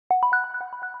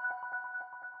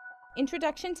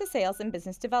Introduction to Sales and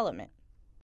Business Development.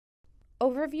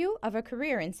 Overview of a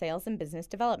career in sales and business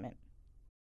development.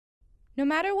 No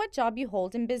matter what job you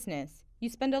hold in business, you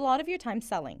spend a lot of your time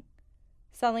selling.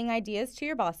 Selling ideas to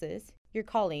your bosses, your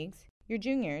colleagues, your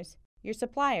juniors, your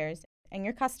suppliers, and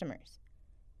your customers.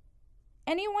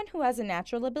 Anyone who has a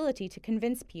natural ability to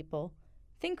convince people,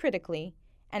 think critically,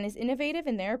 and is innovative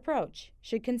in their approach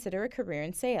should consider a career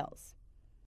in sales.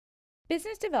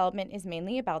 Business development is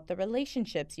mainly about the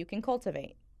relationships you can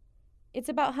cultivate. It's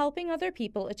about helping other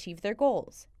people achieve their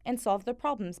goals and solve their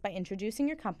problems by introducing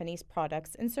your company's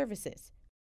products and services.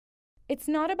 It's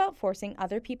not about forcing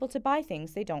other people to buy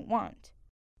things they don't want.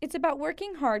 It's about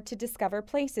working hard to discover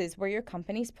places where your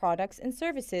company's products and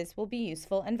services will be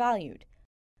useful and valued,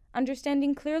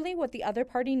 understanding clearly what the other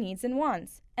party needs and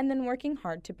wants, and then working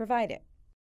hard to provide it.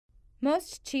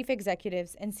 Most chief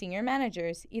executives and senior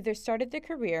managers either started their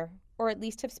career or at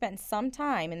least have spent some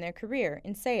time in their career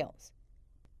in sales.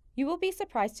 You will be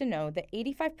surprised to know that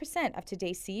 85% of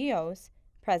today's CEOs,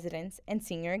 presidents, and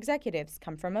senior executives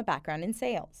come from a background in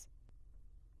sales.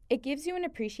 It gives you an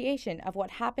appreciation of what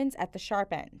happens at the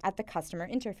sharp end, at the customer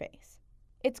interface.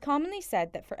 It's commonly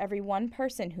said that for every one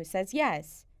person who says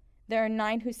yes, there are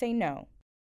 9 who say no.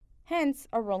 Hence,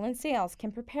 a role in sales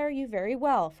can prepare you very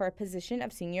well for a position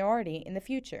of seniority in the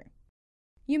future.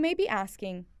 You may be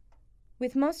asking,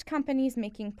 with most companies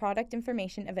making product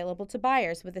information available to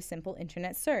buyers with a simple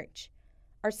internet search,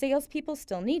 are salespeople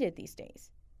still needed these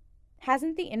days?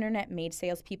 Hasn't the internet made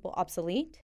salespeople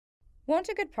obsolete? Won't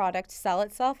a good product sell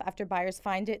itself after buyers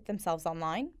find it themselves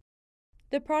online?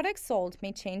 The products sold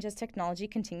may change as technology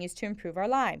continues to improve our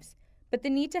lives, but the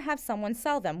need to have someone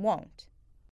sell them won't.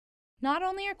 Not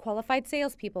only are qualified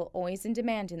salespeople always in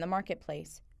demand in the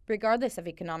marketplace, regardless of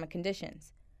economic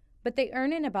conditions, but they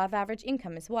earn an above-average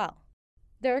income as well.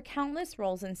 There are countless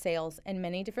roles in sales and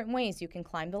many different ways you can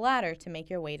climb the ladder to make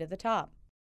your way to the top.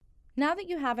 Now that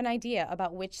you have an idea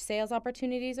about which sales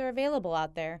opportunities are available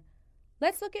out there,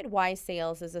 let's look at why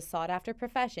sales is a sought-after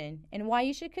profession and why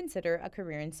you should consider a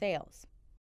career in sales.